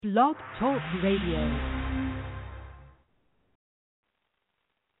Blog Talk Radio.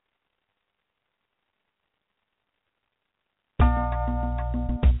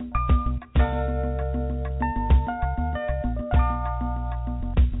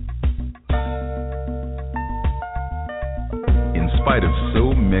 In spite of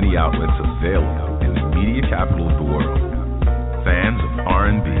so many outlets available in the media capital of the world, fans of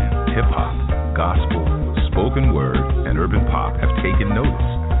R&B, hip-hop, gospel, spoken word, and urban pop have taken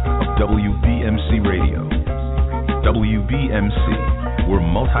notice of WBMC Radio. WBMC, we're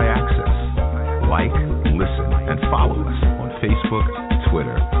multi-access. Like, listen, and follow us on Facebook,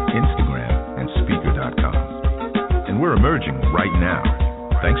 Twitter, Instagram, and Speaker.com. And we're emerging right now,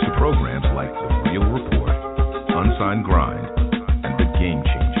 thanks to programs like The Real Report, Unsigned Grind, and The Game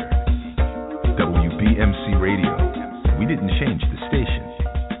Changer. WBMC Radio, we didn't change the station,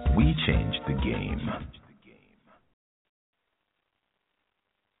 we changed the game.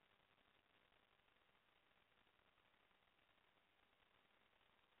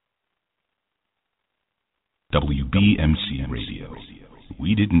 WBMC Radio.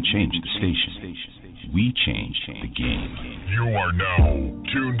 We didn't change the station. We changed the game. You are now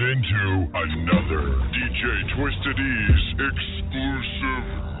tuned into another DJ Twisted E's exclusive.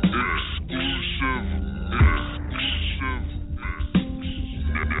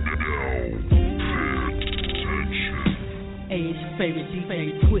 Hey, it's your favorite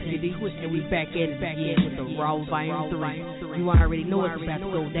DJ Twisted E, and we back at it again with the Raw Volume 3. You already know it's about to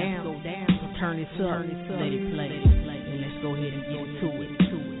go down. Turn this up, let it play, and let's go ahead and get to it.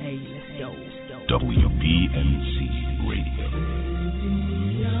 Hey, let's go. WBMC Radio.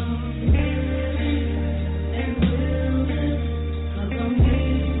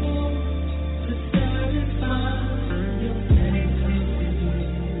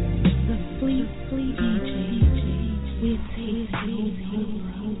 The Fleet DJ with his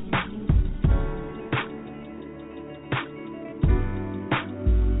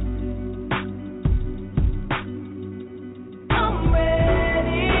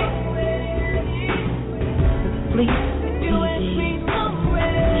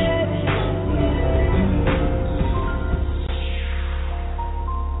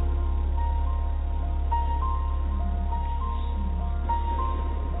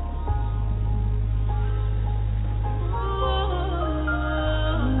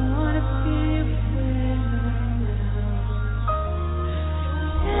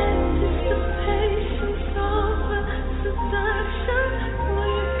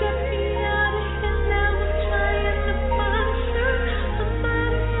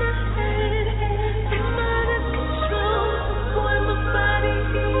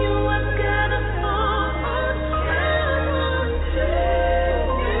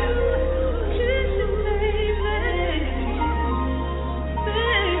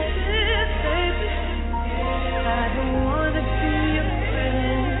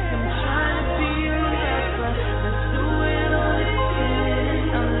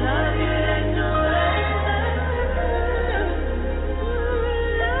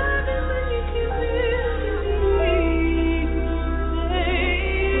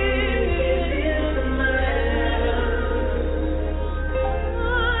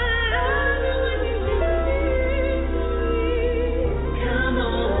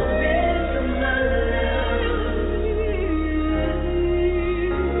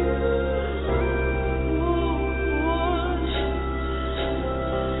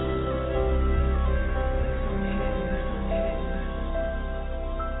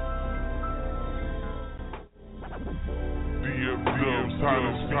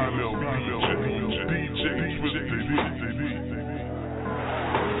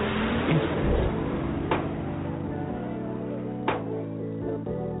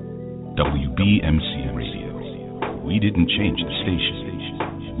WBMC Radio. We didn't change the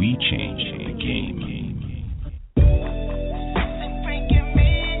station. We changed the game.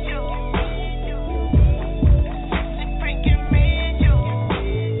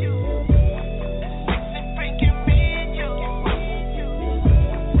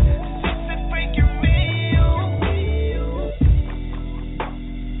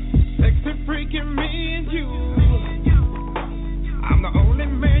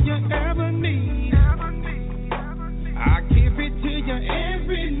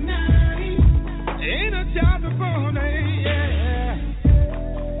 Every night.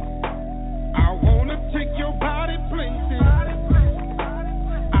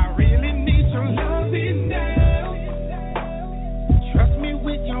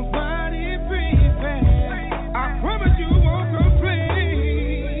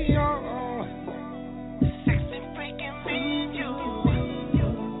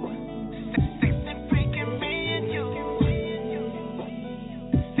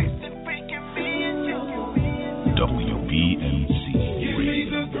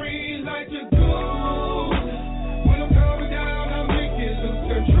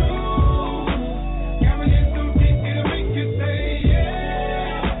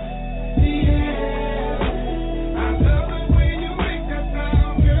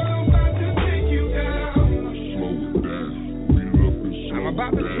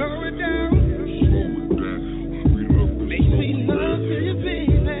 about to slow it down. Make me love to you,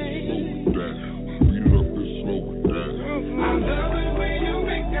 baby. I love it when you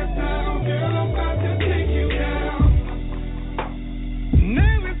make that sound, girl. I'm about to take you down.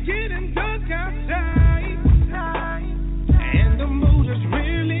 Now it's getting dark outside, and the mood is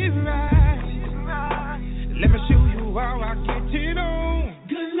really right. Let me show you how I get it on.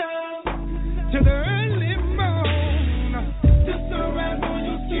 Good love to the early morn. The sunrise on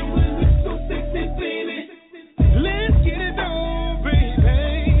your skin will look so sexy, baby. Let's get it on, baby.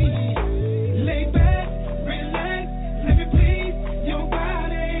 Lay back, relax, let me please your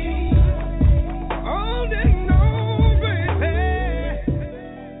body. All day long, baby.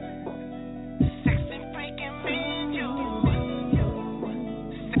 Sexy freaking me and you.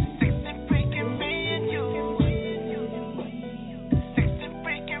 Sexy freaking me and you. Sexy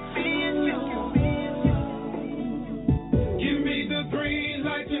freaking me and you. Give me the green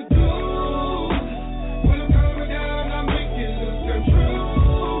light to go. When I'm coming down, I make you lose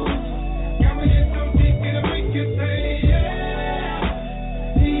control. Got me in so deep, it'll make you say, yeah,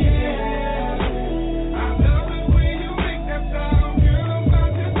 yeah. I love it when you make that sound, girl. I'm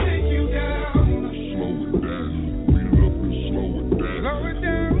about to take you down. Slow it down. We love to slow it down. Slow it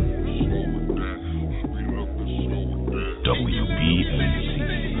down. We love to slow it down. WBMC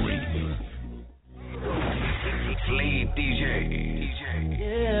Radio. Lead DJ.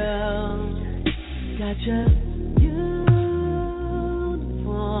 Yeah, got your uniform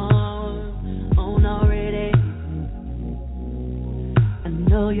on already. I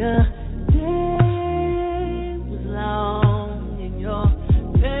know your day was long and your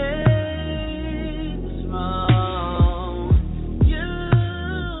pay was wrong.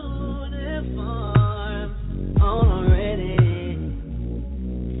 Uniform on already.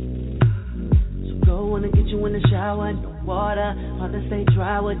 So go wanna get you in the shower, no water, hard to stay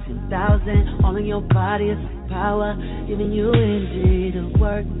dry with 10,000. All in your body is power, giving you energy to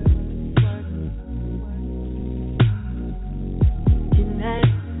work.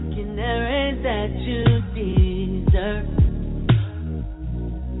 Can that raise that you deserve?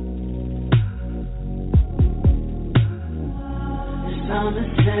 It's on the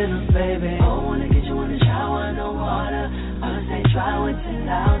center, baby. Oh, wanna get you in the shower, no water, hard to stay dry with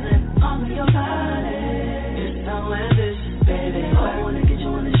 10,000. All in your body. It's so ambitious, baby. Oh, I wanna get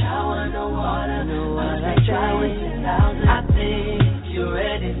you in the shower, no water, hard to stay dry with 10,000. I think you're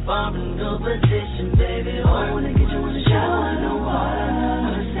ready for a new position, baby. Oh, I wanna get you in the shower, no water,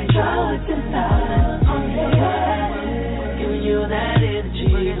 hard to stay dry with 10,000. On your body, giving you that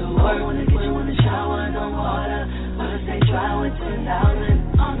energy to work. I wanna get you in the shower, no water, hard to stay dry with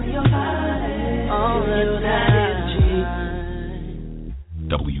 10,000. On your body, giving you that energy.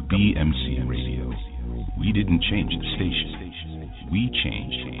 WBMC Radio. We didn't change the station. We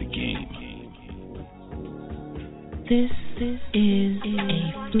changed the game. This is a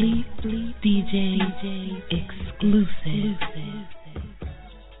Fleet DJ exclusive.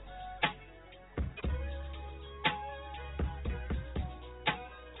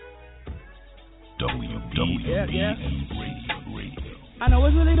 WBMC Radio. I know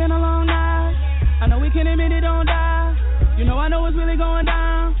it's really been a long night. I know we can't admit it, don't die. You know I know it's really going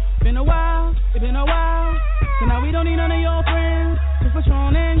down. Been a while, it's been a while. So now we don't need none of your friends. Just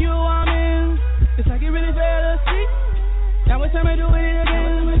Patron and you, I'm in. It's like it really fell asleep. Now it's time to do it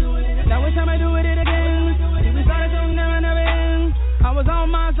again. Now it's time to do it again. We started something that never ends. I was on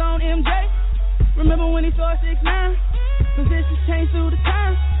my zone, MJ. Remember when he saw 6'9"? Positions changed through the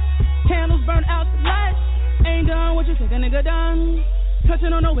time. Candles burn out the light. Ain't done what you think a nigga done. Touching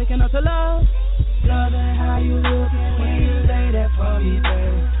on no waking up to love. Loving how you look when you lay that for me,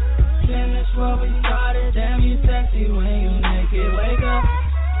 baby. Finish what we started. Damn, you sexy when you naked. Wake up.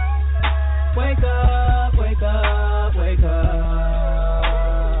 Wake up, wake up, wake up.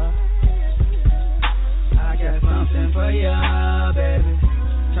 I got something for ya, baby.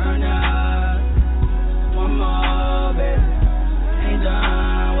 Turn up. One more, baby. Ain't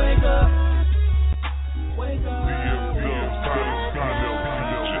done. Wake up. Wake up.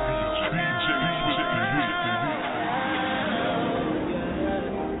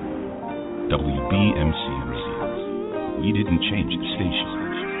 WBMC Radio. We didn't change the station.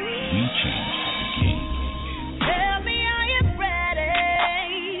 We changed the game. Tell me, are you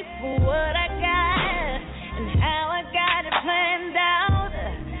ready for what I got and how I got it planned out?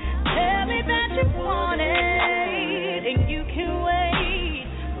 Tell me that you want it and you can wait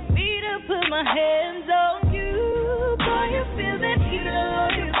for me to put my hands on you. Boy, you feel that heat all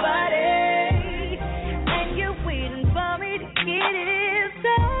over your body and you're waiting for me to get it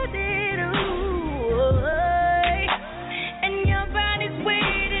started. Ooh, and your body's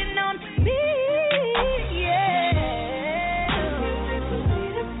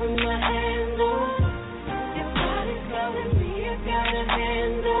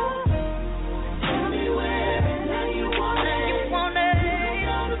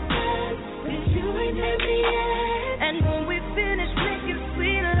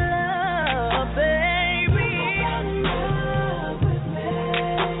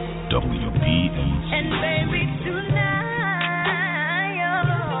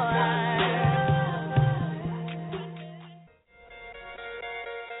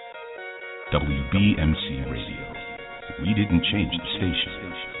WBMC Radio. We didn't change the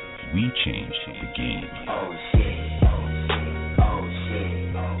station. We changed the game. Oh shit. Oh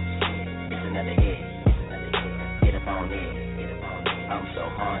shit. It's another hit. Get up on it. I'm so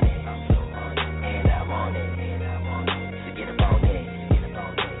horny. And I want it. So get up on it.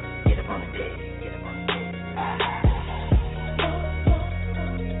 Get up on the dick.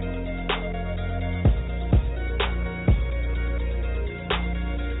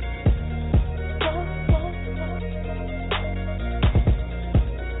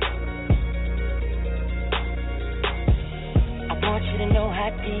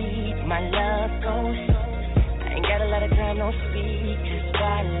 Deep my love goes. I ain't got a lot of time, no speak, just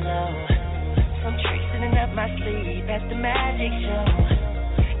follow. Some tricks sitting up my sleeve, that's the magic show.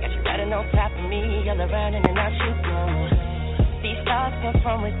 Got you riding on top of me, all around and out you go. These thoughts come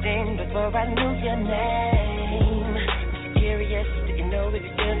from within before I knew your name. I'm curious, do you know if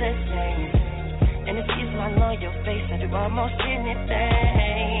you feel the same? And if you smile on your face, I do almost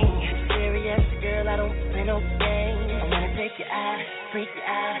anything. Serious, girl, I don't play no games. I wanna take you out, freak you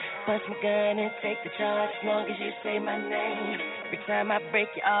out, bust my gun and take the charge as long as you say my name. Every time I break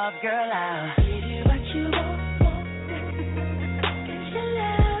you off, girl, I'll give you what you want. 'Cause your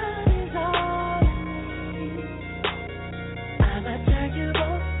love is all I need. I'ma turn you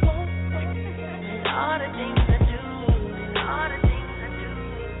on, and all the things I do,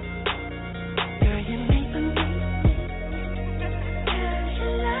 girl, you make me. 'Cause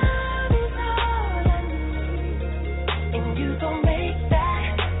your love is all I need, and you gon' make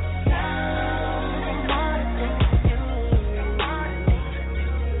that sound. And all the things I do,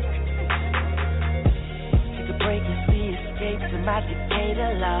 take a break and see escape to my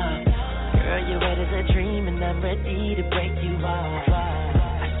Decatur love. Girl, you're ready to dream, and I'm ready to break you off.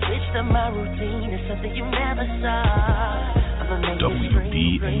 I switched up my routine, it's something you never saw. I'ma make you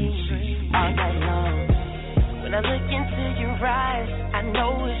scream all night long. When I look into your eyes, I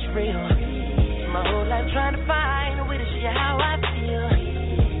know it's real. My whole life trying to find a way to show you how I feel.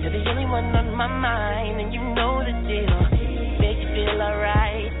 You're the only one on my mind, and you know the deal. Make you feel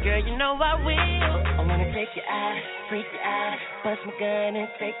alright, girl, you know I will. I wanna take you out, freak you out, bust my gun and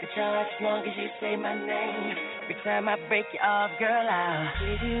take the charge as long as you say my name. Every time I break you off, girl, I'll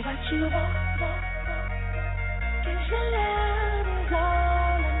give you what you want. 'Cause your love is all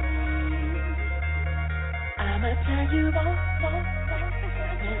I need. I'ma turn you on,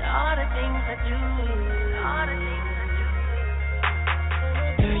 and all the things I do,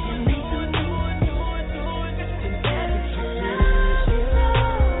 girl, you make me.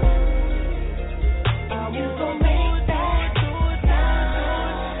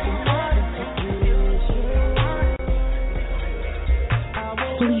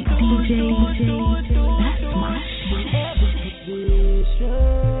 Sweet DJ, that's my shit.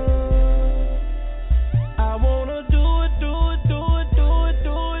 I wanna do it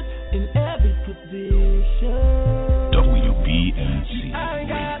in every position. WBMC. I ain't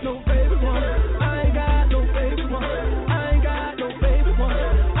got no favorite one. I ain't got no favorite one. I ain't got no favorite one.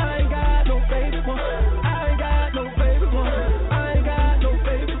 I ain't got no favorite one. I ain't got no favorite one. I ain't got no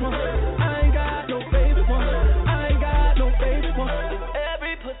favorite one. I ain't got no favorite one. I ain't got no favorite one.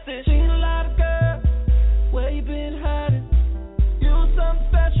 Every position. Seen a lot of girls. Where you been hiding? You something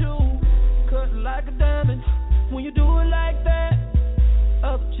special. Cut like a diamond. When you do it like that,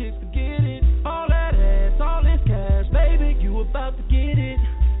 other chicks forget it. All that ass, all this cash, baby, you about to get it.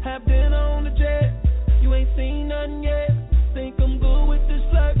 Have dinner on the jet, you ain't seen nothing yet. Think I'm good with this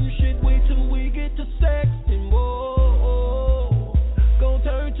flirting shit, wait till we get to sex. And whoa, gon'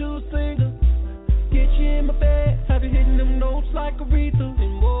 turn to a singer, get you in my bed, have you hitting them notes like Aretha.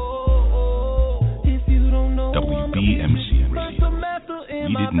 And whoa, if you don't know WBMC Radio.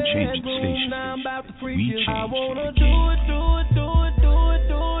 We didn't change the station. We changed the game.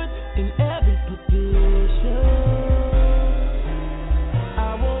 In every position.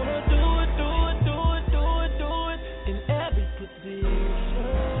 I wanna do it in every position.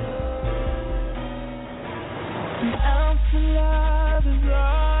 An ounce of love is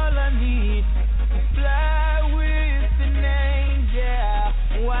all I need to fly with an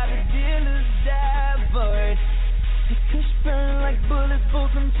angel while the dealers divert. The kush burn like bullets,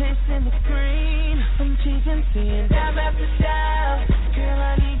 both I'm chasing the green. I'm chasing sin, dive after dive. Girl,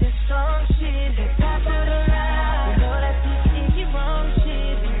 I need that strong shit. That top of the line. You know that's the sticky wrong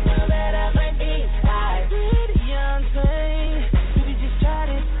shit. You know that I might be high. Pretty young thing. If you just try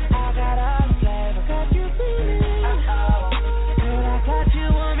this, I got all the flavor. Got you feeling. Girl, I got you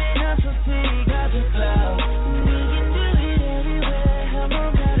warming up so sweet. Got you close. We can do it everywhere. Come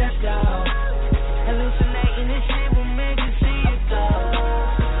on, girl, let's go. Hallucinating this shit will make you see it go.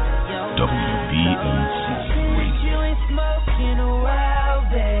 Yo.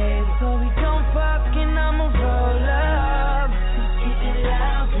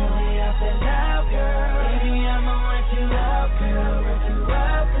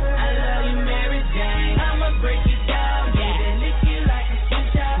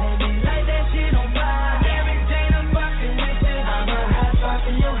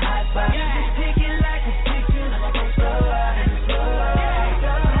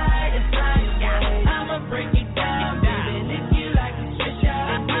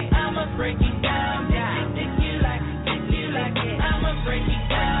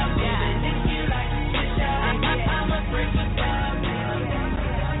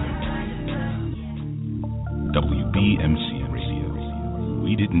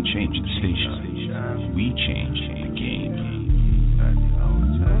 We changed the game.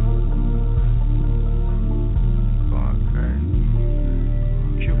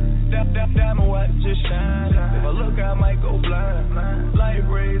 Diamond watch just shine. If I look, I might go blind. Life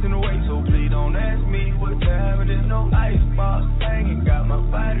raising the weight, so please don't ask me what time it is. No icebox hanging, got my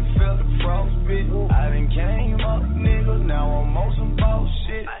body felt the frostbit. I done came up, niggas, now I'm on some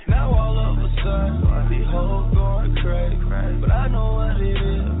bullshit. Now all of a sudden, these hoes going crazy. But I know what it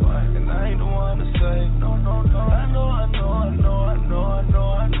is, and I ain't the one to say. No.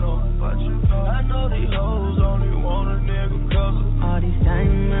 But you know, I know these hoes only want a nigga cause of all these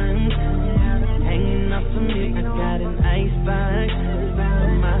diamonds hanging up for me. I got an icebox.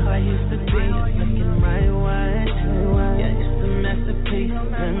 My heart used to be looking right wide. Yeah, it's a masterpiece.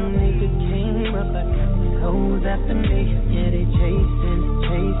 A nigga came up, I got these hoes after me. Yeah, they chasing.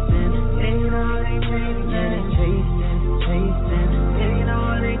 Yeah, you know they chasing. Yeah, they chasing. Yeah, you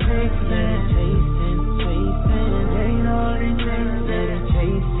know they chasing. Yeah, they chasing. Yeah, you know they chasing. Yeah, they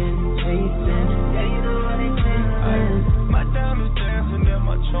chasing. Yeah, you know they chasing. My diamonds dancing in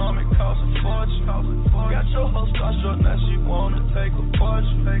my charm, it costs a fortune. Got your hoe starstruck, now she wanna take a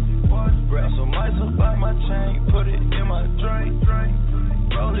portrait. Grab some ice up by my chain, put it in my drink.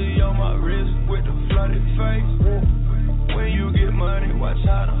 Rollie on my wrist with the flooded face. When you get money, watch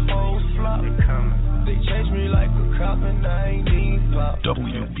how the hoes flop. They chase me like a cop and I ain't even pop.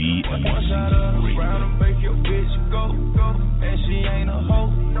 WBMC One shot of the round and make your bitch go. And she ain't a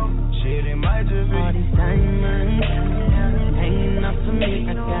hoe. Shit, it might just be all these diamonds hanging up for me.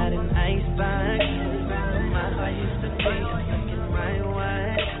 I got an icebox. My heart used to be looking right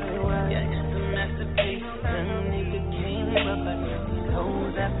wide. Yeah, it's a masterpiece. Some nigga came up, I got these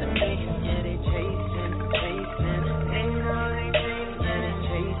hoes after me. Yeah, they chasing. They know they chasing. Yeah, they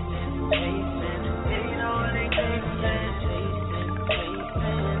chasing. They know they chasing. Yeah, they chasing.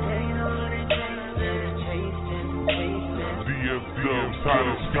 They know they chasing. Yeah, they chasing. DFW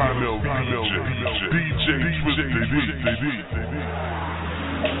title DJ Twisted E.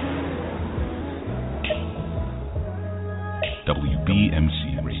 WBMC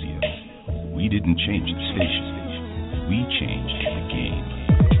Radio. We didn't change the station. We changed the game.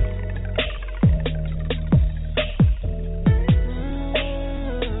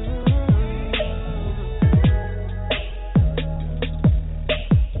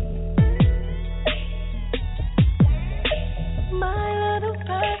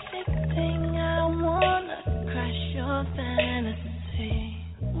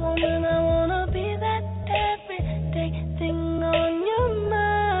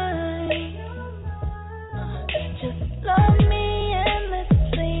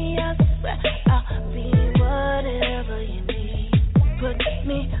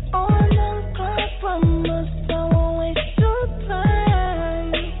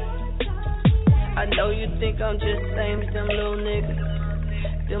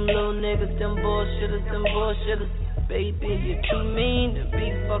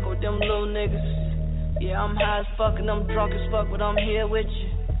 I'm drunk as fuck, but I'm here with you,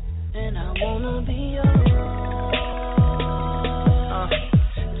 and I wanna be yours.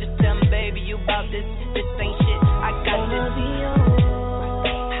 Just tell me, baby, you about this ain't shit. I got this. Be yours.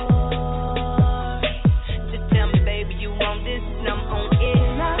 Just tell me, baby, you want this, and I'm on it.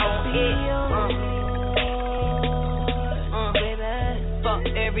 Baby, fuck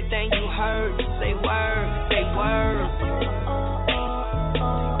everything you heard. Say word.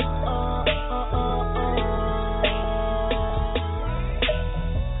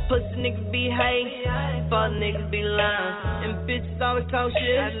 Niggas be hate, fuck niggas be lying, and bitches always talk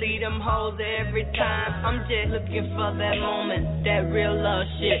shit. I lead them hoes every time. I'm just looking for that moment, that real love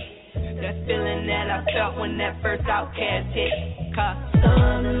shit, that feeling that I felt when that first Outcast hit. Cause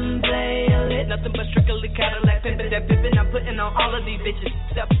Southern Valley, nothing but strictly Cadillac pimpin'. That pimpin' I'm putting on all of these bitches,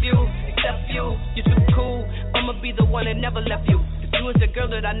 except you. You too cool. I'ma be the one that never left you. If you was the girl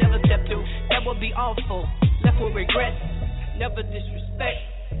that I never stepped to, that would be awful. Left with regret, never disrespect.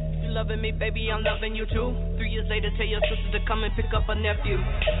 Loving me, baby, I'm loving you too. 3 years later, tell your sister to come and pick up a nephew.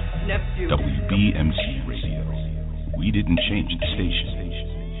 WBMC Radio. We didn't change the station.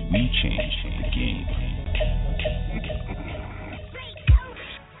 We changed the game.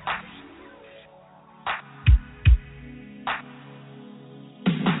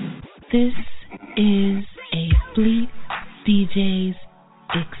 This is a Fleet DJs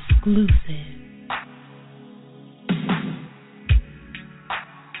exclusive.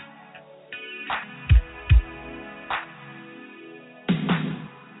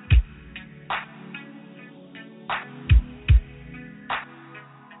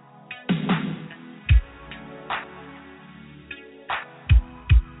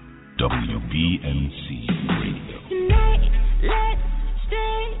 WBMC Radio. Tonight, let's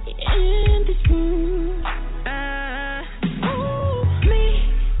stay in this room. Me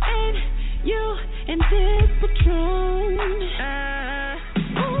and you and this Patron.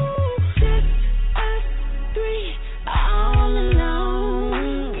 Just us three, all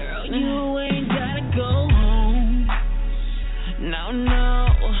alone. Girl, you ain't gotta go home. No.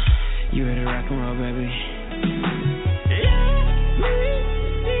 You ready to rock and roll, baby?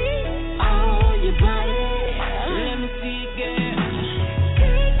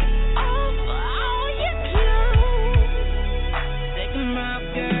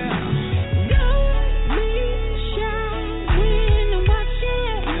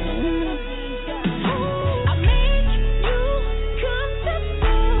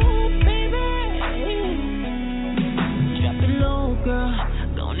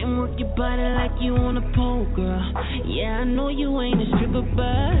 Body like you on a pole, girl. Yeah, I know you ain't a stripper,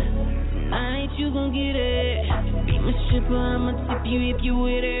 but tonight you gon' get it. Be my stripper, I'ma tip you if you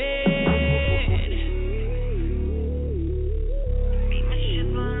with it. Be my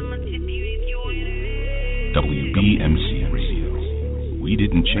stripper, I'ma tip you if you with it. WBMC Radio. We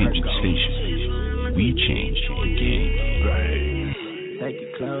didn't change the station. We changed the game. Take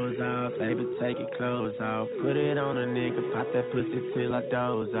your clothes off, baby, take your clothes off. Put it on a nigga, pop that pussy till I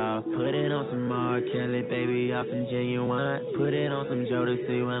doze off. Put it on some R. Kelly, baby, off and genuine. Put it on some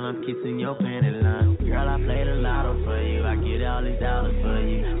Jodeci when I'm kissing your panty line. Girl, I played a lotto for you, I get all these dollars for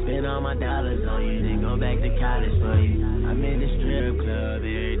you. Spend all my dollars on you, then go back to college for you. I'm in the strip club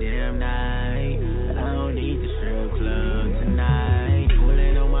every damn night, but I don't need the strip club tonight.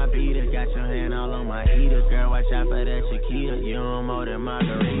 Pulling on my beater, got your hand all on my heater. Girl, watch out for that Chiquita, you don't more than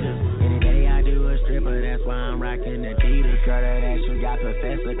margaritas. Any day I do a stripper, that's why I'm rocking Adidas. Girl, that ass you got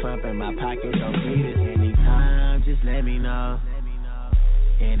Professor Clump in my pocket, don't beat it. Anytime, just let me know.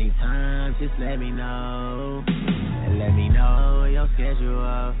 Anytime, just let me know. And let me know your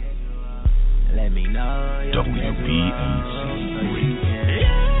schedule. Let me know your WBMC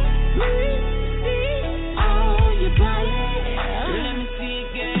Radio. All your body. Let me see it,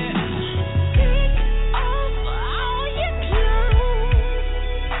 girl. Take off all your clothes.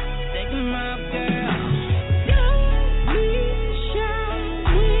 Take them off, girl. Don't be shy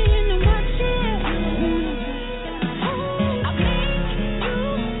when I'm watching. I make you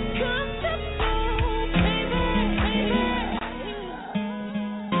comfortable, baby.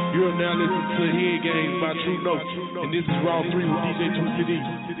 You're now listening to Head Games by True Notes, and this is Round 3 with DJ Twisted E.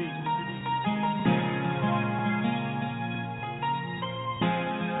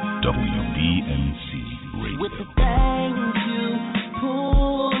 WBMC Radio. With the things you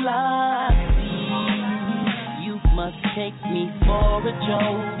pull, I see. You must take me for a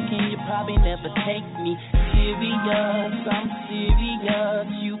joke, and you probably never take me serious. I'm serious.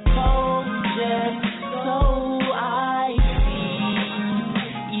 You cold just so I see.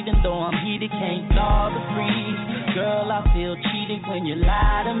 Even though I'm heated, can't stop the freeze. Girl, I feel cheated when you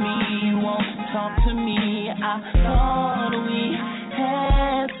lie to me. You won't talk to me. I thought we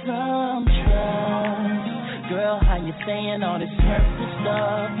had some trust. Girl, how you saying all this hurtful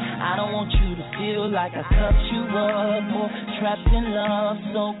stuff? I don't want you to feel like I cuffed you up or trapped in love.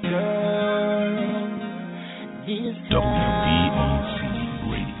 So girl, this WBMC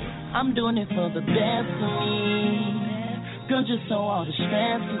time Radio. I'm doing it for the best of me. Girl, just so all the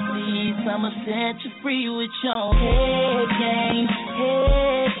stress to cease, I'ma set you free with your head games,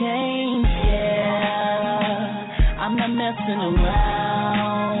 yeah. I'm not messing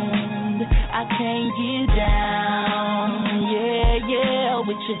around, I can't get down, yeah,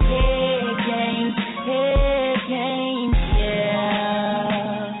 with your head games,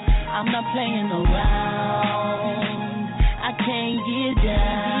 yeah. I'm not playing around, I can't get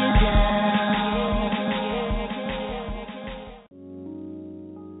down.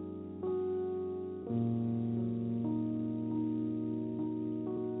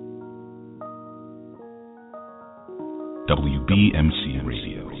 WBMC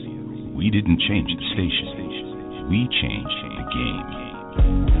Radio. We didn't change the station. We changed the game.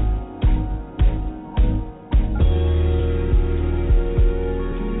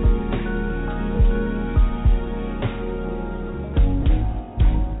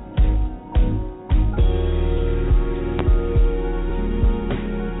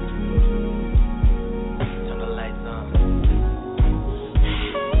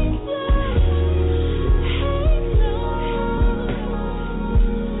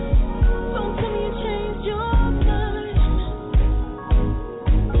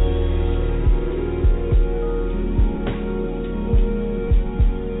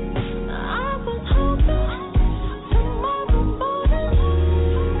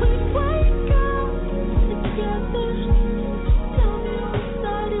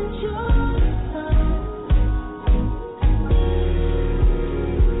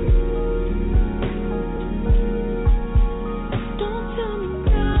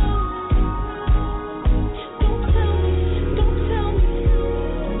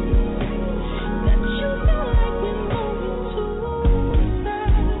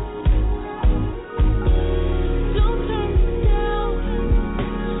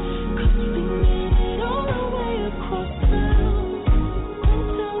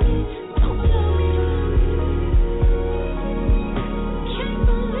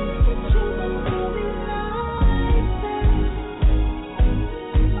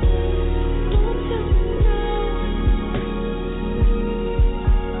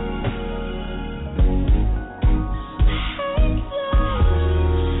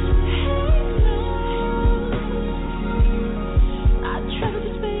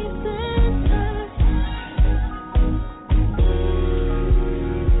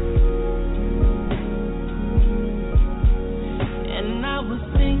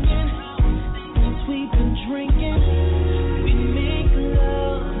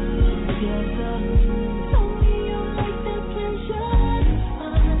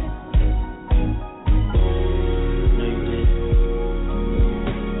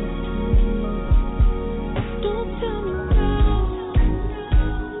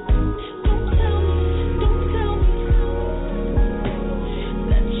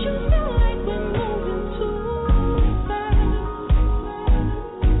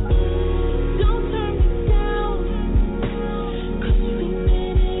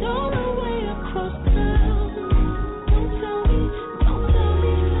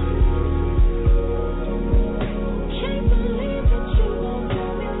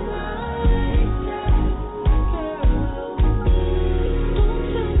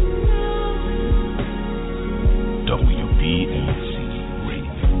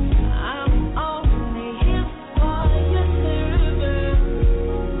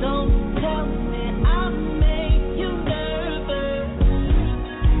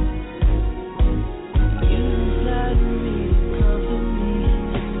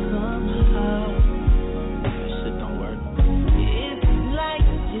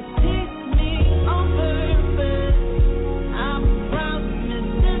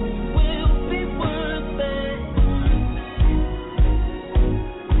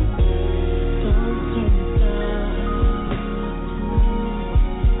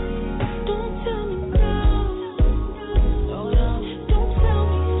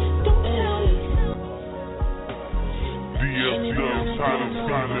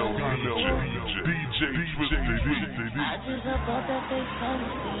 Twisted D. I just hopped off that FaceTime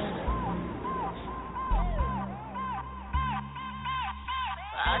with Sienna.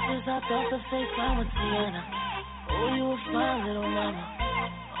 I just hopped off the FaceTime with Sienna. Oh, you a fine little mama.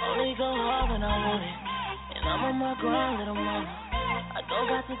 Only go hard when I want it. And I'm on my grind, little mama. I don't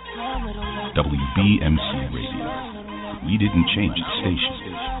got the time, little mama. WBMC Radio. We didn't change the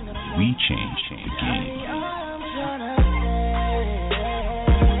station. We changed the game.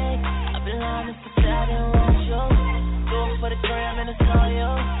 I've been honest, but I didn't want you. Going for the gram and it's all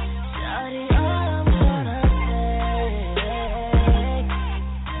you. Shawty, all I'm tryna say,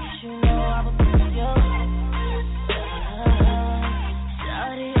 you know I'm a piece of you.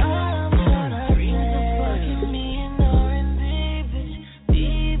 Shawty, all I'm tryna say, fucking me in R&B,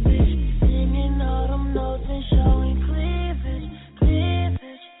 bitch, singing all them notes and showing cleavage, yeah.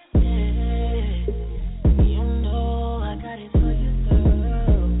 You know I got it for you,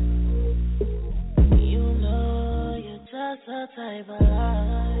 girl. You know you're just the type of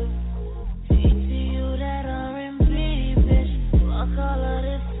life. TTU that R&B, bitch. Fuck all of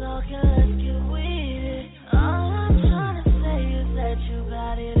this talking, let's get with it. All I'm tryna say is that you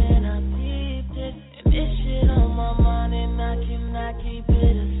got it and I peeped it. And this shit on my mind and I cannot keep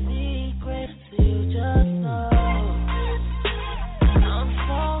it a secret. So you just know I'm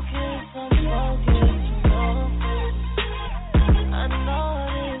focused, you know. I know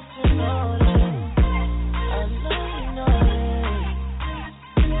this, you know this. I know you know this.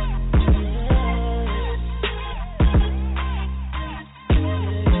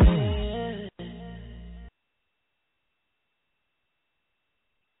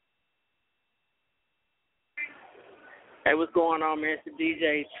 Hey, what's going on, man? It's the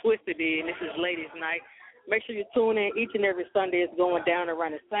DJ Twisted D, and this is Ladies Night. Make sure you tune in each and every Sunday. It's going down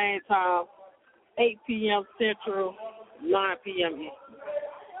around the same time, 8 p.m. Central, 9 p.m. Eastern.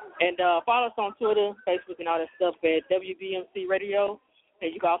 And follow us on Twitter, Facebook, and all that stuff at WBMC Radio.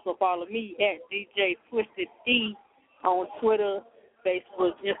 And you can also follow me at DJ Twisted D on Twitter,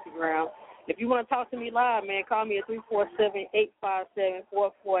 Facebook, Instagram. If you want to talk to me live, man, call me at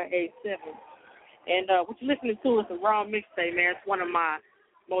 347-857-4487. And what you're listening to is the Raw Mixtape, man. It's one of my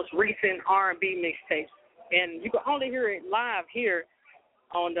most recent R&B mixtapes. And you can only hear it live here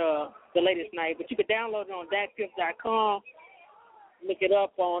on the Latest Night, but you can download it on datpiff.com. Look it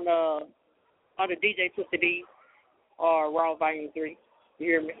up on under DJ Twisted D or Raw Volume 3. You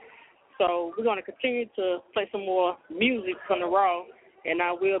hear me? So we're going to continue to play some more music from the Raw, and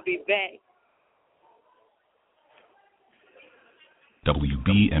I will be back.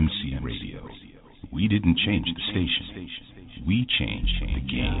 WBMC Radio. We didn't change the station. We changed the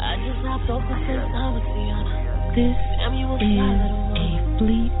game. I just hopped off the FaceTime with Sienna. This is a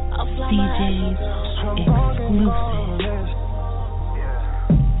Fleet DJs exclusive.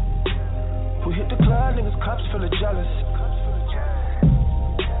 We hit the club, niggas cups full of jealous.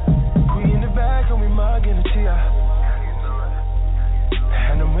 We in the bag and we mugging the T.I.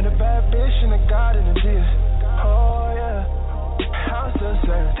 And I'm with a bad bitch and a god in the deal. Oh yeah, I'm still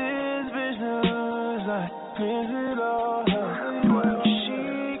saying this bitch knows like Lindsay Lohan.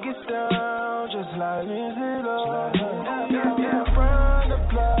 She gets down just like Lindsay Lohan. From the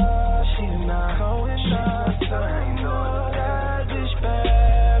blood, she's not going outside. That bitch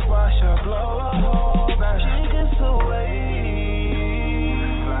bad, watch her blow a hole back. She gets away.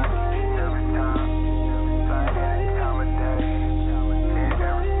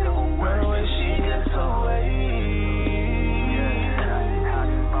 When she gets away.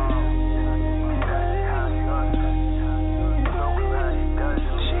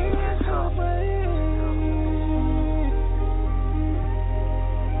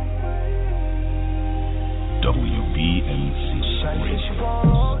 WBMC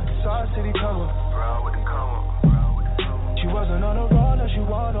City come up. She wasn't on a roll, now she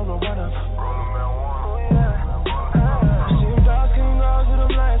want on a run up. Seen dark skin girls with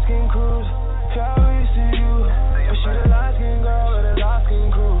them light skin crews. Yeah, we see you. But she the light skin girl with a light skin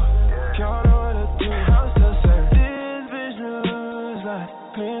crew. Can't know what to do. I'm still saying this bitch looks like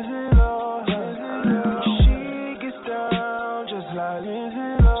Lindsay Lohan. She gets down just like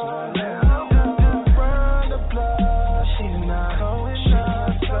Lindsay Lohan. From the blood, she's not going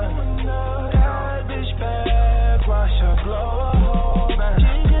outside. That bitch bad, watch her blow a hole back.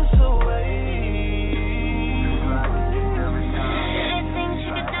 She gets away. Anything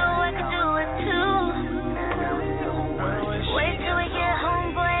she could do, I could do it too. Wait till we get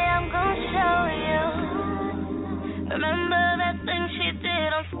home, boy, I'm gon' show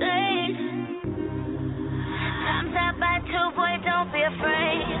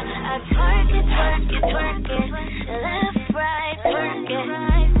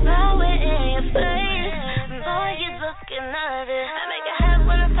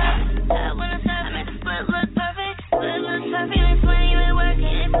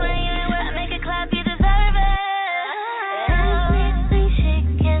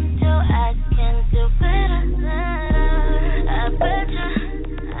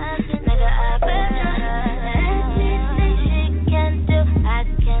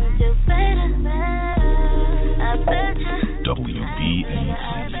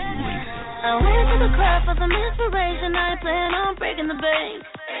I went to the club for some inspiration. I ain't plan on breaking the bank.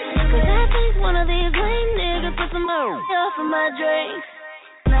 Cause I think one of these lame niggas put some more off in my drinks.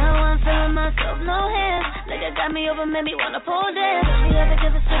 Now I'm feeling myself, no hands. Nigga got me over, made me wanna pull dance. She ever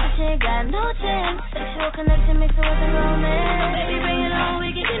give a stripper, she ain't got no chance. Sexual connection mixed with a romance. Baby, bring it on,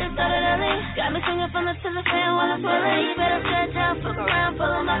 we can get it started early. Got me swinging from the to the fan while I'm swirling. You better stretch out, fuck around,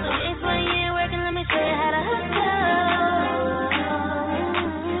 pull them out. So you ain't sweating, you ain't working, let me show you how to hustle.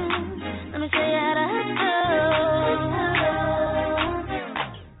 Let me show you how to hustle.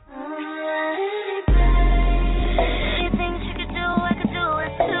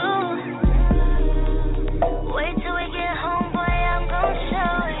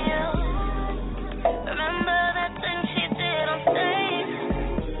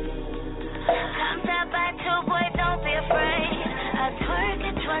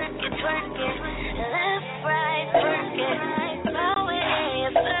 Twerk it, left, right, twerk it. Throw it in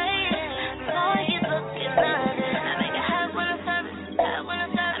your face. Boy, you looking nervous. I make it hot when I'm service, hot when I'm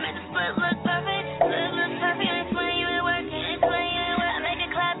service. I make the split look perfect, split look perfect. You ain't sweating, you ain't working, explain you ain't working. I make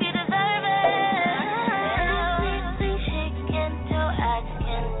it clap, you deserve it. Anything she can do, I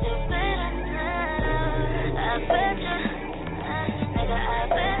can do better. I bet you, nigga, I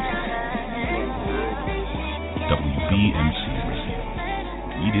bet you. WBMC.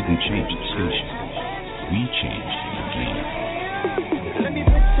 We didn't change the station. We changed the game. Let me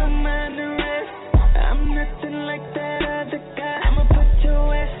put your mind to rest. I'm nothing like that other guy. I'ma put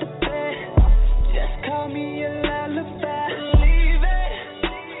your ass to bed. Just call me a lullaby. Believe it.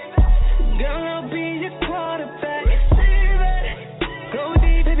 Girl, I'll be your quarterback. Receive it. Go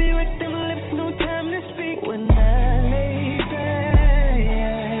deep, baby, with them lips. No time to speak when I lay back.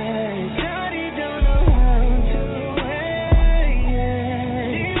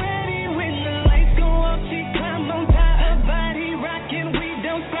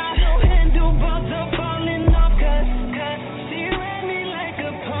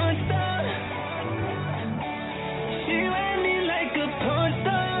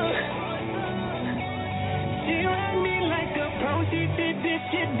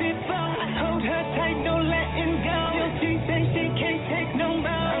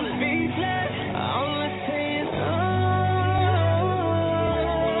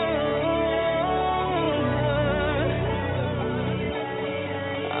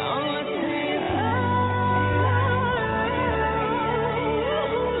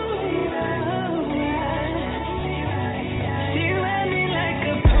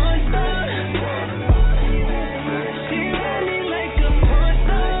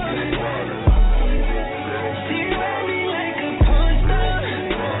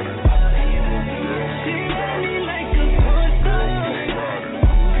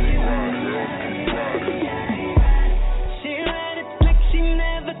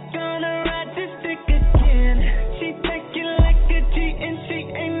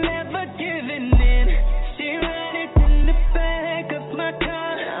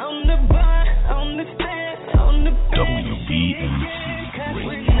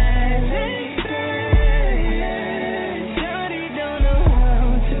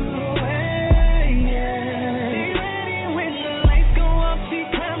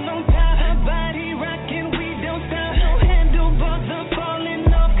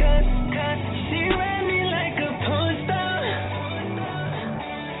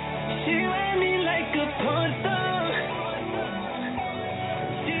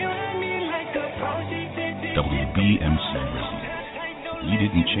 WBMC. We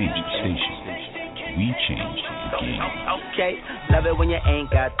didn't change the station. We changed the game. Okay, love it when you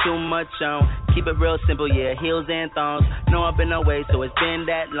ain't got too much on. Keep it real simple, yeah, heels and thongs. Know I've been away, so it's been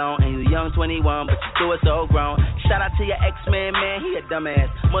that long. And you young 21, but you still so grown. Shout out to your ex-man, man, he a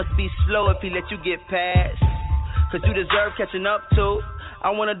dumbass. Must be slow if he let you get past. Cause you deserve catching up too. I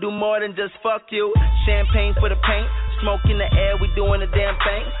wanna do more than just fuck you. Champagne for the paint, smoke in the air, we doing the damn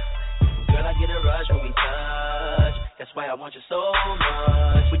thing. Girl, I get a rush when we touch. That's why I want you so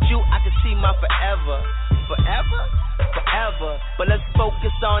much. With you, I can see my forever. Forever? Forever. But let's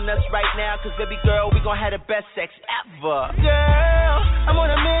focus on us right now, cause baby girl, we gon' have the best sex ever. Girl, I'm on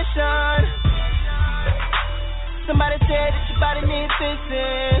a mission. Somebody said that your body needs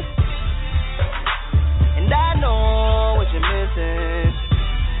fixing, and I know what you're missing.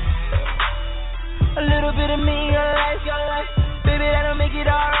 A little bit of me, your life. Baby, that'll make it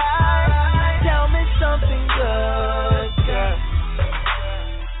alright. Tell me something good, girl.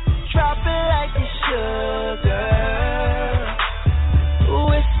 Drop it like you sugar.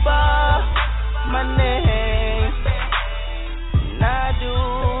 Whisper my name, and I do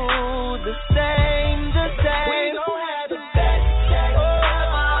the same. We gon' have the best sex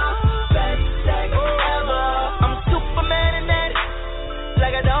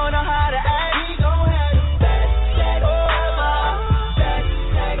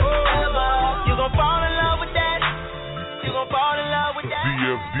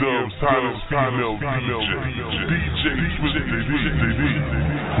DM's hottest female DJ Twisted E.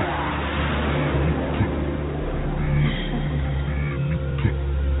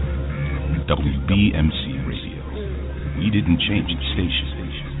 WBMC Radio. We didn't change the station.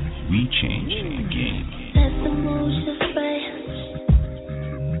 We changed the game. Let the motion spray.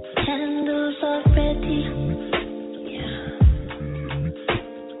 Candles are ready. Yeah.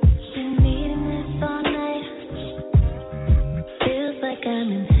 Been needing this all night. Feels like I'm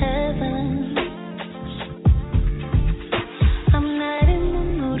in heaven. I'm not in the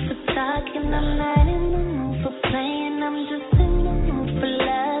mood for talking. I'm not in the mood for playing. I'm just in the mood for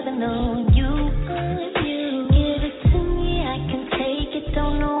loving on you. Give it to me, I can take it.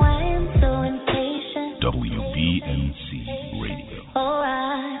 Don't know why I'm so impatient. WBMC Radio. Oh,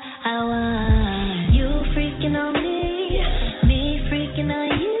 I want you freaking on me freaking on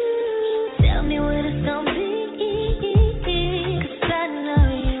you. Tell me what it's gonna be. 'Cause I know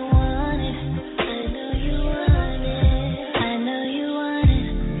you want it. I know you want it. I know you want it.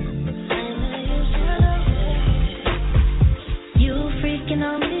 I know you want it. You freaking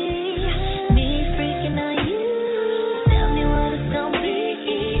on me freaking on you. Tell me what it's gonna be.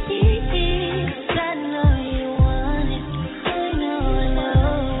 'Cause I know you want it. I know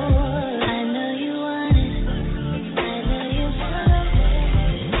you want it. I know you want it.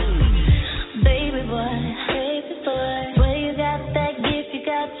 Baby boy. Swear you got that gift, you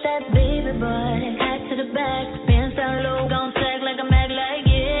got that baby boy. Back to the back, pants down low, gon' tag like a mag like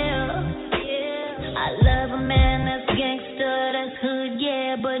yeah. I love a man that's gangster, that's hood,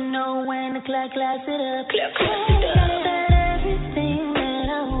 yeah, but know when to class it up. Class it up. Got everything that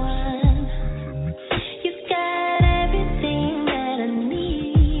I want. You got everything that I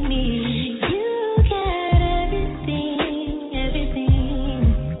need. You got everything.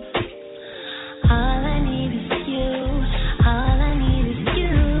 All I need is you. All I need is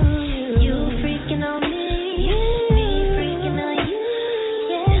you. You freaking on me freaking on you.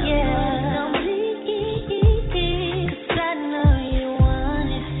 Yeah. 'Cause I know you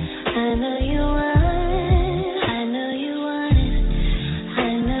want it. I know you want it. I know you want it. I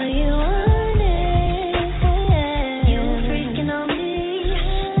know you want it. You freaking on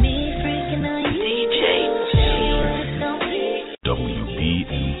me freaking on you.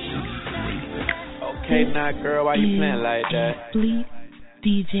 WBMC Radio. Okay, now, girl, why you playing like that? Bleep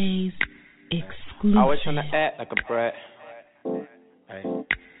DJs exclusive. Always trying to act like a brat. Hey,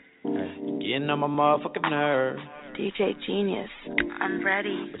 getting on my motherfucking nerve. DJ Genius, I'm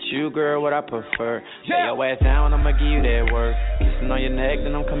ready. But you, girl, what I prefer. Lay your ass down, I'ma give you that work. Kissing on your neck,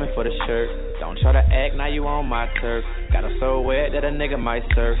 then I'm coming for the shirt. Don't try to act, now you on my turf. Got her so wet that a nigga might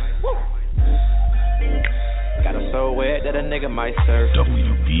surf. Got her so wet that a nigga might surf.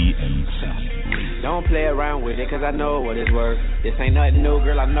 WBMC. Don't play around with it, cause I know what it's worth. This ain't nothing new,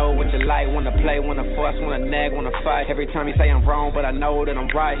 girl, I know what you like. Wanna play, wanna fuss, wanna nag, wanna fight. Every time you say I'm wrong, but I know that I'm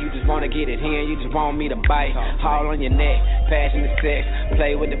right. You just wanna get it in, you just want me to bite. Haul on your neck, passion is sex.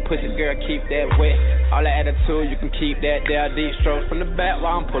 Play with the pussy, girl, keep that wet. All that attitude, you can keep that there. Deep strokes from the back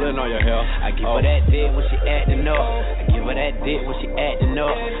while I'm pulling on your hair. I give her that dick when she acting up. I give her that dick when she acting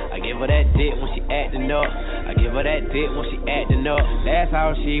up. I give her that dick when she acting up. I give her that dick when she acting up. That's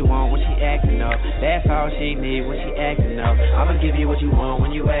all she want when she acting up. That's all she need when she acting up. I'ma give you what you want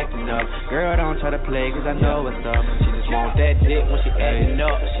when you acting up. Girl, don't try to play, cause I know what's up. She just want that dick when she acting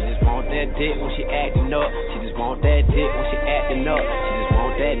up. She just want that dick when she acting up. She just want that dick when she acting up. She just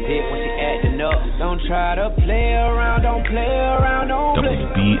want that dick when she acting up. Don't try to play around, don't play around, don't play.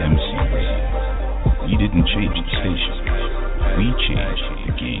 WBMC Radio. We didn't change the station. We changed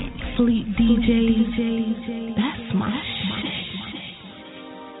the game. Fleet DJs, that's my shit.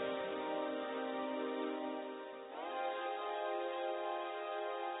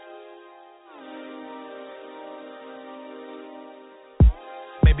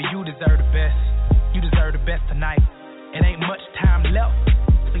 Baby, you deserve the best. You deserve the best tonight. It ain't much time left,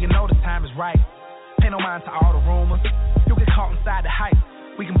 so you know the time is right. Pay no mind to all the rumors. You'll get caught inside the hype.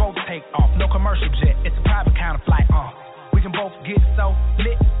 We can both take off, no commercial jet. It's a private kind of flight. We can both get so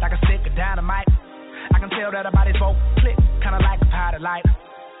lit, like a stick of dynamite. I can tell that our bodies both click, kinda like a powder light.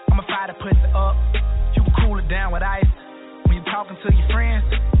 I'ma fire the pussy up. You can cool it down with ice. When you're talking to your friends,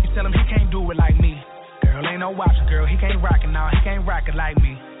 you tell them he can't do it like me. Girl, ain't no option, girl, he can't rock it, nah, he can't rock it like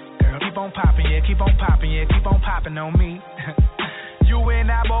me. Girl, keep on popping, yeah, keep on popping, yeah, keep on popping on me. You and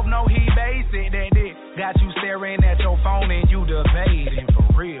I both know he basic, that dick got you staring at your phone and you debating for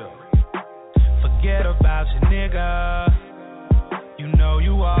real. Forget about your nigga, you know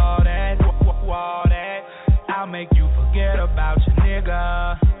you all that, all that. I'll make you forget about your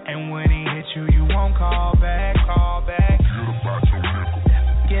nigga, and when he hits you, you won't call back, call back. Forget about your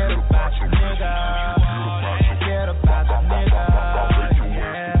nigga. about your nigga. Forget about your nigga.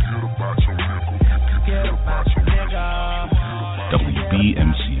 Yeah. Forget about your nigga.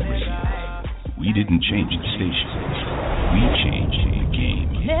 WBMC Radio. We didn't change the station. We changed the game.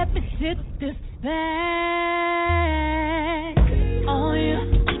 Let me sit this back on you.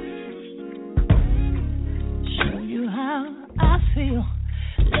 Show you how I feel.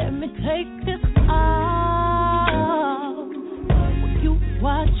 Let me take this off. Will you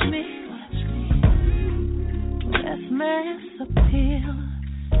watch me? Let's mass appeal.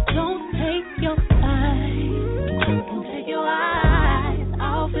 Don't take your eyes. Don't take your eyes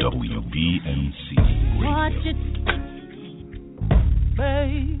off it. WBMC Watch it,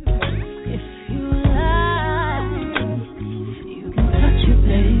 babe. If you like, you can touch it,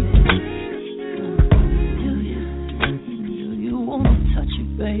 babe. Do you wanna touch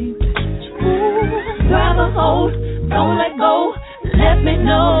it, babe? Ooh, grab a hold, don't let go. Let me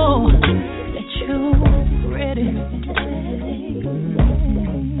know that you're ready.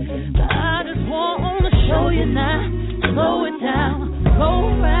 I just wanna show you now. Slow it down, go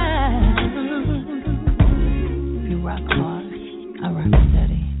right. You rock hard, I rock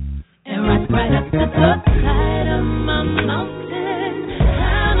steady. And rock right up to the side of my mountain.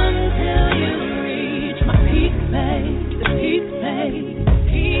 Down until you reach my peak, babe. The peak, babe, the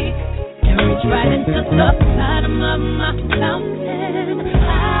peak. And reach right into the side of my mountain.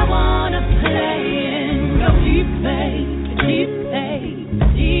 I wanna play in your deep, babe. Deep, babe,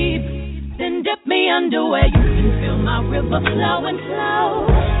 deep. Then dip me under where you can feel my river flowing slow.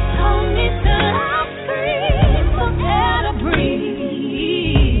 Hold me till I scream for air to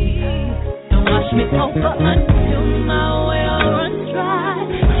breathe. Don't wash me over until my well runs dry.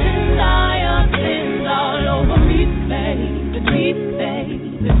 And I have sins all over me, baby,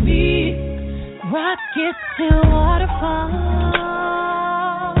 me. Rock it till waterfall.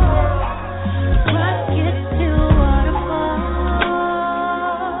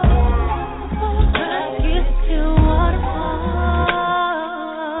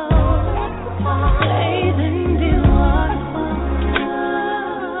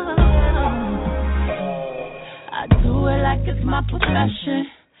 My profession,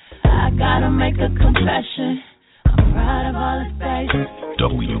 I gotta make a confession. I'm proud of all the space.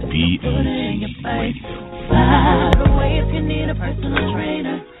 WBMC Radio. By the way, if you need a personal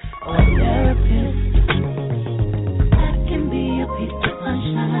trainer or a therapist, I can be a piece of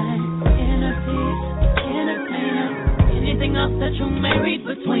sunshine, inner peace, entertainer. Anything else that you may read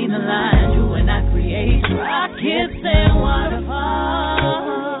between the lines, you and I create. Rockets and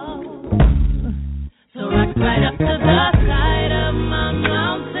waterfalls. So rock right up to the side of my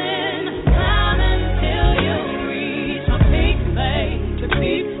mountain, down until you reach my peak, babe, the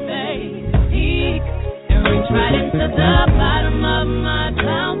peak, and reach right into the bottom of my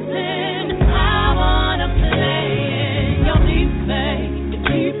mountain. I wanna play in your deep, babe,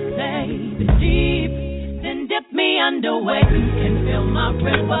 deep. Then dip me under where you can feel my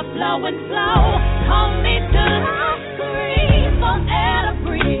river flowing slow. Hold me till I scream for air to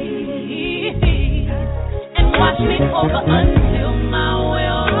breathe. Watch me over until my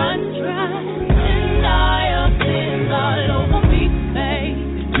well runs dry. And I have sins all over me,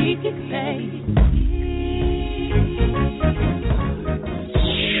 baby.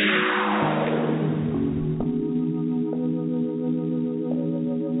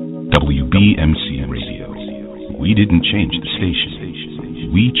 WBMC Radio. We didn't change the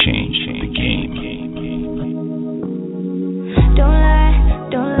station. We changed the game.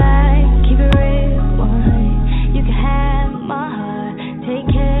 Don't lie, keep it real, 100. You can have my heart, take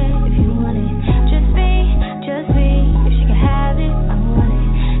care if you want it. Just be, if she can have it, I want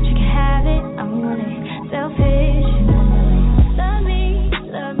it. She can have it, I want it. Selfish, and I know it. Love me,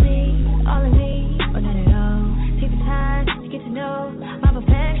 all of me, or not at all. Take the time to get to know my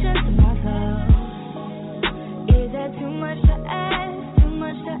perfections and my flaws. Is that too much to ask?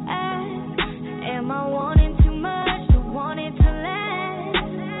 Am I wanting too much to want it to last?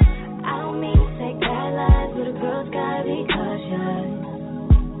 I don't mean to say guidelines, but a girl's gotta be cautious.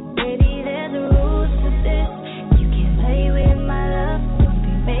 Baby, there's rules to this. You can't play with my love. Don't be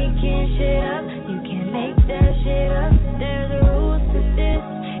making shit up. You can't make that shit up. There's rules to this.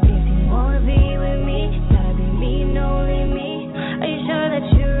 If you wanna be with me, gotta be me and only me. Are you sure that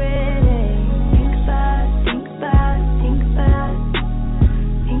you're ready? Think about it.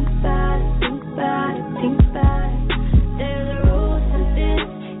 There's rules to this.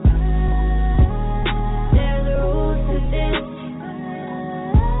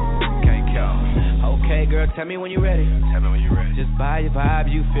 Can't count. Okay, girl, tell me when you're ready. Just by your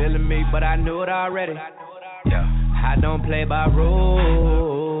vibe, you feeling me, but I knew it already. Yeah, I don't play by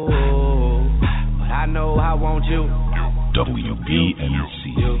rules. don't you? WBMC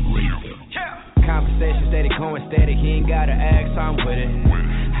Radio. Conversation steady going steady, he ain't gotta ask, I'm with it.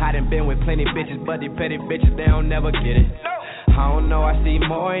 I done been with plenty bitches, but these petty bitches, they don't never get it. I don't know, I see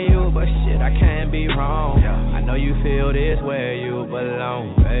more in you, but shit, I can't be wrong. I know you feel this where you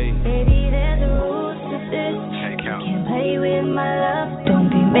belong, babe. Baby, there's a rule to this. You can't play with my love. Don't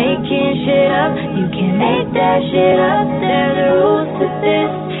be making shit up. You can't make that shit up. There's a rule to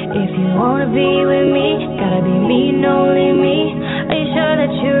this. If you wanna be with me, gotta be me and only me. Are you sure that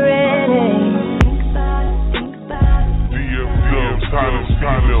you're ready? Think about it, think about it. Fems,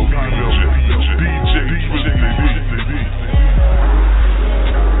 DJ Twisted E.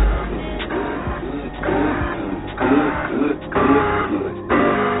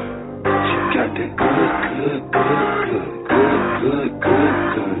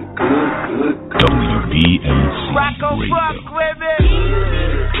 WBMC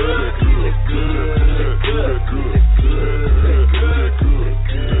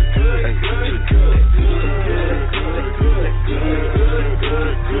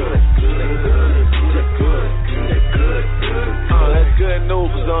Good news,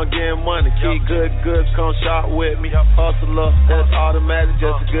 cause I'm getting money. Keep good goods, come shop with me. Hustler, that's automatic.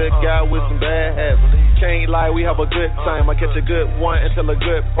 Just a good guy with some bad habits. Can't lie, we have a good time. I catch a good one until a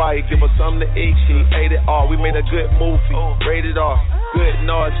good bite. Give her something to eat, she ate it all. We made a good movie, rated R. Good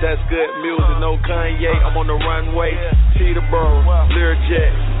noise, that's good music. No Kanye, I'm on the runway. Peterborough,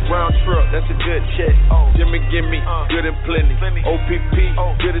 Learjet, round trip, that's a good check. Gimme, good and plenty. OPP,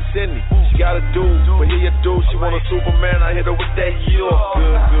 good as any. She got a dude, but here you do. She want a Superman, I hit her with that you.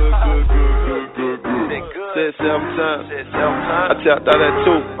 Good. Said 7 times. I tapped out at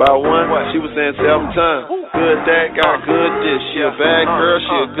 2 by 1. She was saying 7 times. Good that got good dish. She a bad girl,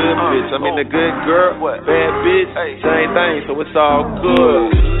 she a good bitch. I mean a good girl, bad bitch, same thing, so it's all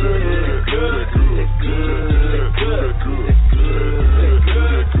good.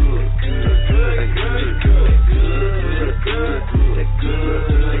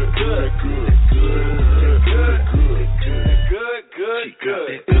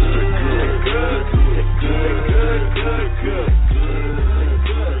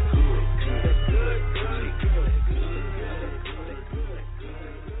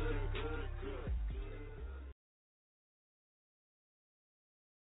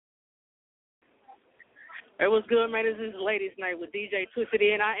 It was good, man. This is Ladies Night with DJ Twisted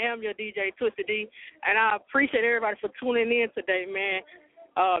E, and I am your DJ Twisted E, and I appreciate everybody for tuning in today, man.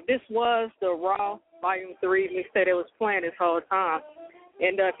 This was the Raw Volume 3 mixtape that was playing this whole time.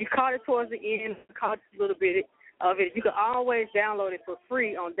 And if you caught it towards the end, caught a little bit of it, you can always download it for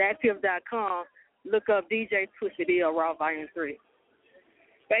free on datpiff.com. Look up DJ Twisted E or Raw Volume 3.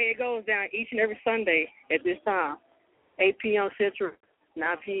 But it goes down each and every Sunday at this time, 8 p.m. Central,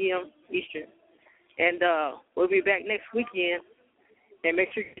 9 p.m. Eastern. And we'll be back next weekend. And make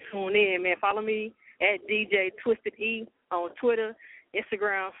sure you tune in, man. Follow me at DJ Twisted E on Twitter,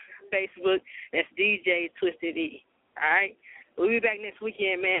 Instagram, Facebook. That's DJ Twisted E. All right? We'll be back next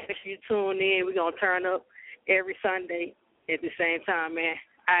weekend, man. Make sure you tune in. We're going to turn up every Sunday at the same time, man.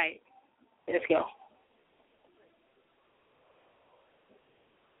 All right. Let's go.